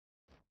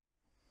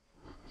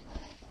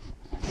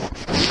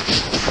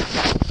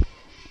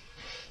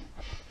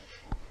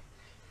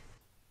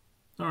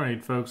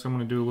Alright folks, I'm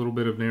going to do a little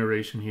bit of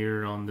narration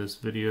here on this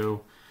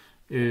video.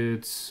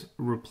 It's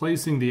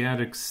replacing the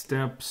attic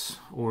steps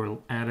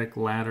or attic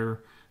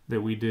ladder that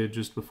we did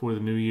just before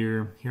the new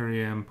year. Here I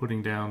am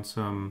putting down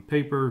some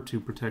paper to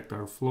protect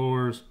our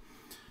floors.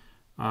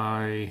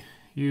 I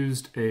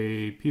used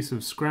a piece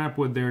of scrap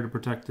wood there to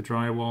protect the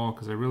drywall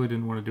because I really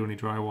didn't want to do any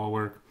drywall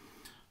work.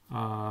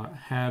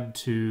 Had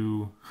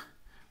to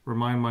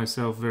remind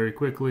myself very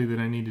quickly that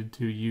I needed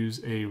to use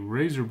a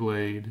razor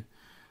blade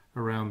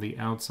around the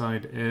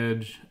outside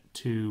edge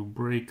to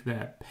break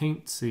that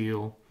paint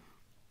seal,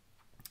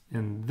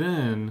 and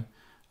then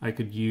I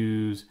could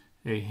use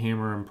a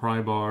hammer and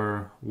pry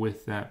bar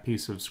with that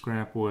piece of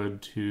scrap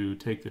wood to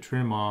take the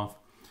trim off.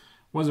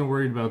 Wasn't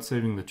worried about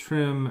saving the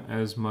trim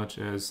as much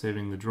as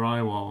saving the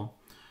drywall.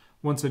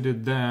 Once I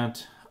did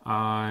that,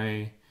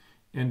 I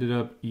ended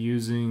up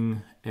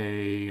using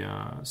a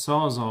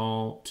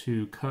sawzall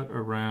to cut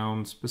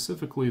around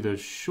specifically the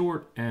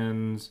short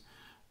ends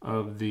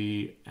of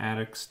the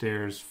attic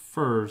stairs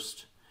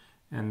first,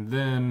 and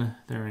then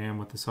there I am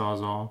with the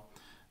sawzall.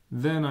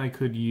 Then I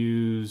could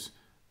use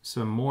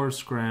some more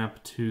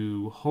scrap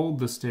to hold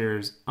the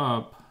stairs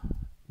up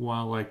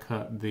while I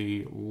cut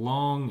the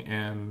long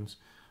ends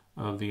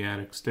of the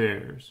attic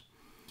stairs.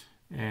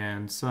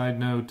 And side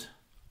note,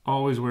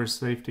 always wear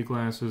safety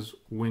glasses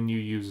when you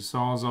use a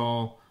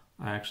sawzall.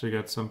 I actually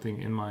got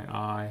something in my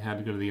eye, had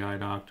to go to the eye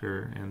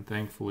doctor, and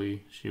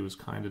thankfully she was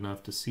kind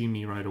enough to see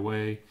me right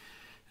away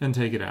and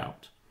take it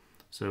out.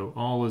 So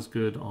all is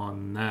good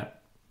on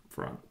that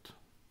front.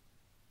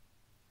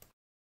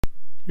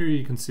 Here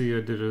you can see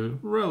I did a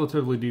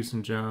relatively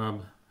decent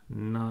job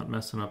not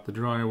messing up the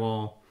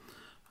drywall.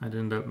 I'd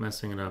end up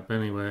messing it up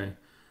anyway.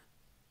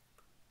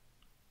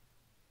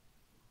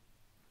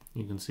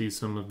 You can see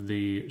some of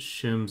the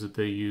shims that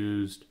they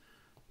used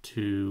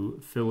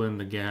to fill in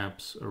the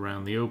gaps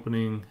around the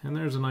opening, and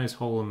there's a nice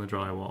hole in the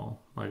drywall.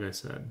 Like I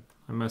said,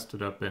 I messed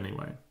it up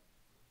anyway.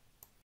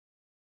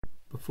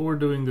 Before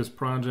doing this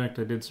project,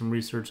 I did some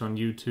research on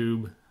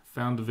YouTube,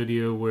 found a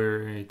video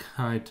where a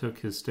guy took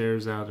his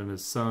stairs out and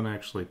his son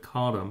actually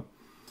caught him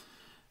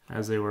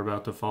as they were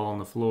about to fall on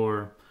the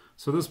floor.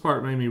 So this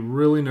part made me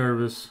really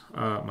nervous.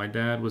 My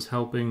dad was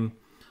helping,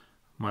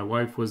 my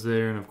wife was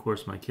there, and of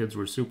course my kids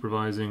were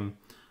supervising,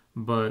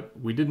 but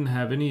we didn't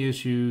have any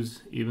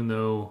issues, even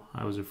though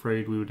I was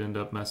afraid we would end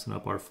up messing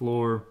up our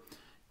floor.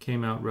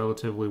 Came out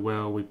relatively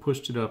well. We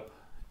pushed it up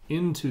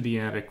into the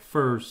attic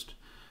first,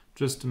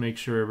 just to make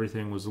sure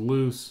everything was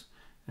loose,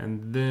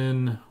 and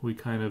then we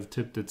kind of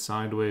tipped it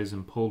sideways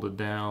and pulled it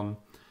down.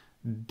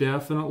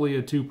 Definitely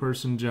a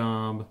two-person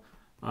job.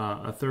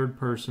 A third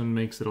person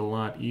makes it a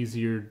lot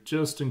easier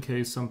just in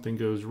case something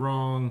goes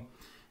wrong,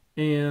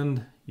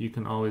 and you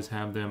can always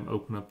have them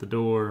open up the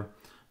door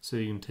so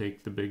you can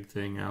take the big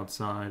thing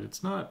outside.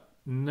 It's not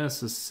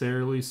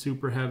necessarily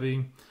super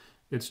heavy,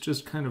 it's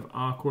just kind of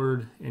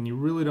awkward, and you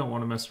really don't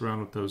want to mess around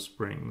with those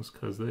springs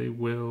because they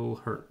will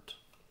hurt.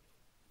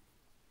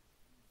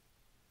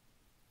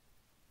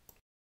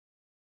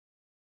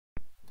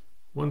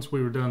 Once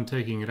we were done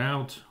taking it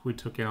out, we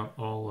took out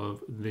all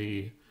of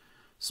the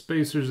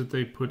spacers that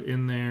they put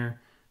in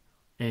there,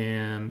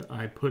 and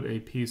I put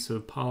a piece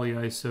of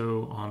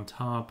polyiso on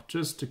top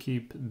just to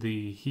keep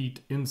the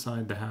heat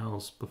inside the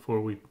house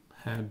before we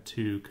had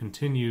to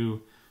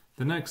continue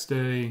the next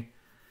day,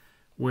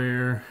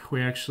 where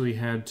we actually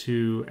had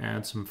to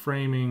add some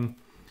framing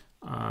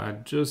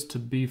just to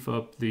beef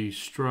up the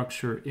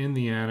structure in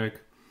the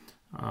attic.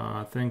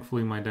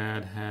 Thankfully my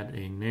dad had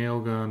a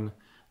nail gun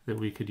that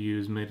we could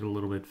use, made it a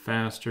little bit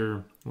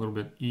faster, a little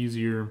bit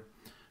easier.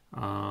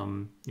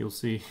 You'll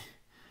see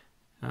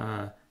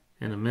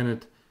in a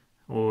minute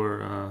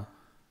or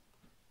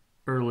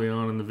early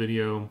on in the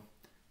video,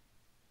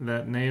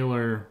 that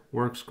nailer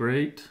works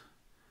great,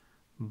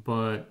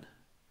 but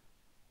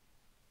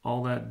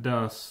all that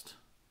dust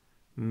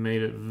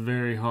made it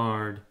very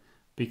hard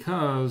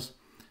because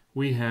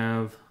we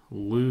have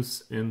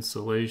loose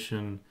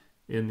insulation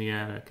in the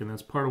attic, and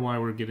that's part of why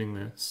we're getting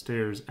the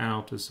stairs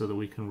out, is so that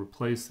we can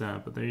replace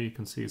that. But there you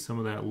can see some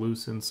of that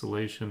loose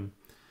insulation,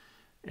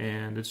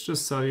 and it's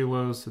just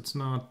cellulose. It's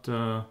not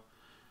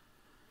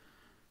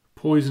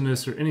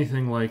poisonous or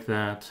anything like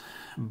that,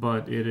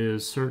 but it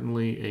is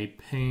certainly a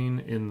pain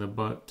in the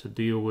butt to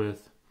deal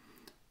with.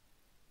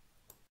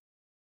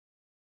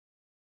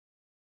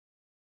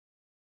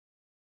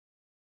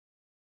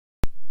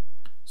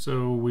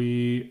 So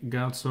we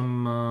got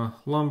some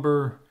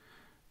lumber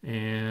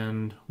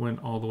and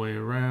went all the way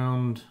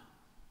around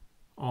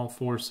all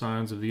four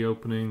sides of the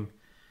opening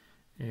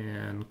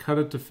and cut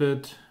it to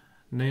fit,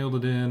 nailed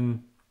it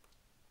in,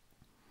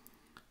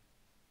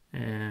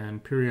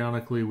 and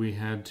periodically we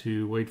had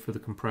to wait for the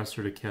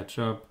compressor to catch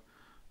up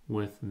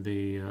with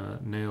the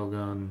nail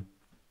gun.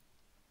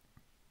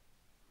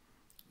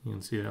 You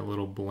can see that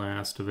little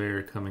blast of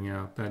air coming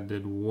out. That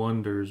did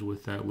wonders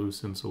with that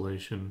loose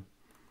insulation.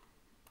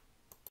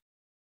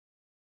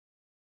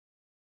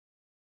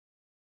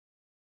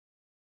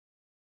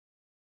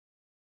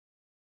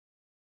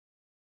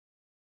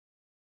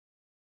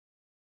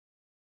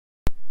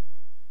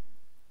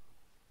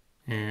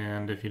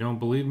 And if you don't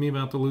believe me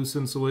about the loose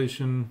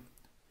insulation,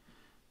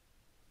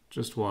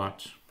 just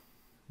watch.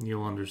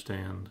 You'll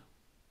understand.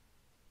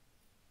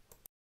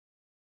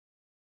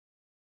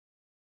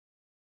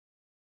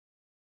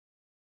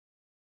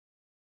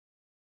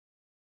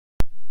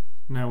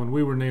 Now when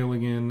we were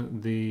nailing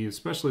in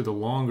especially the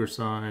longer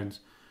sides,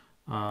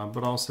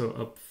 but also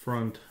up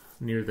front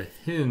near the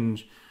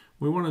hinge,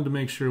 we wanted to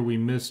make sure we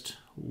missed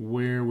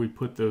where we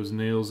put those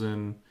nails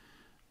in,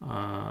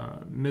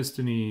 missed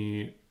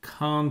any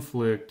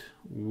conflict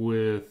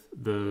with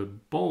the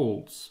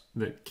bolts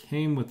that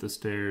came with the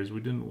stairs. We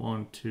didn't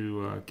want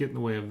to get in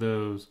the way of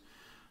those.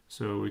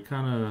 So we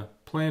kind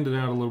of planned it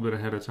out a little bit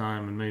ahead of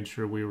time and made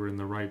sure we were in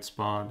the right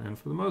spot. And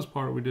for the most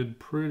part, we did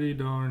pretty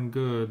darn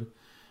good.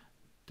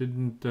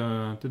 Didn't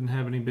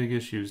have any big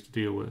issues to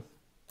deal with.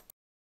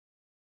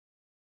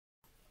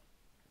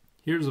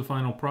 Here's the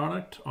final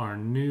product, our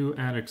new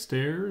attic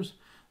stairs.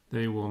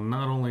 They will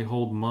not only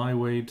hold my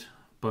weight,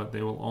 but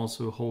they will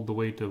also hold the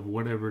weight of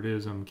whatever it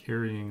is I'm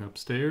carrying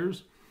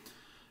upstairs.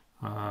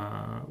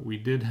 We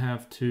did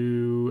have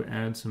to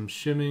add some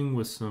shimming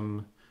with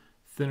some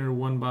thinner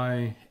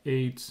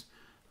 1x8s.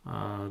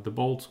 The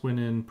bolts went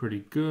in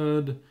pretty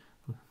good,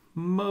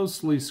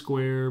 mostly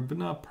square, but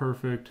not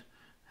perfect.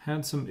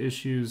 Had some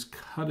issues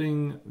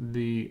cutting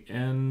the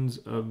ends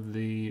of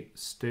the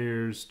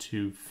stairs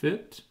to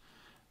fit,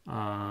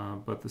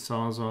 but the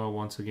Sawzall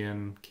once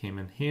again came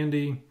in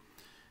handy.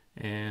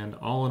 And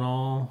all in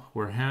all,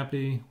 we're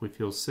happy. We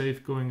feel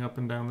safe going up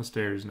and down the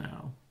stairs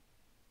now.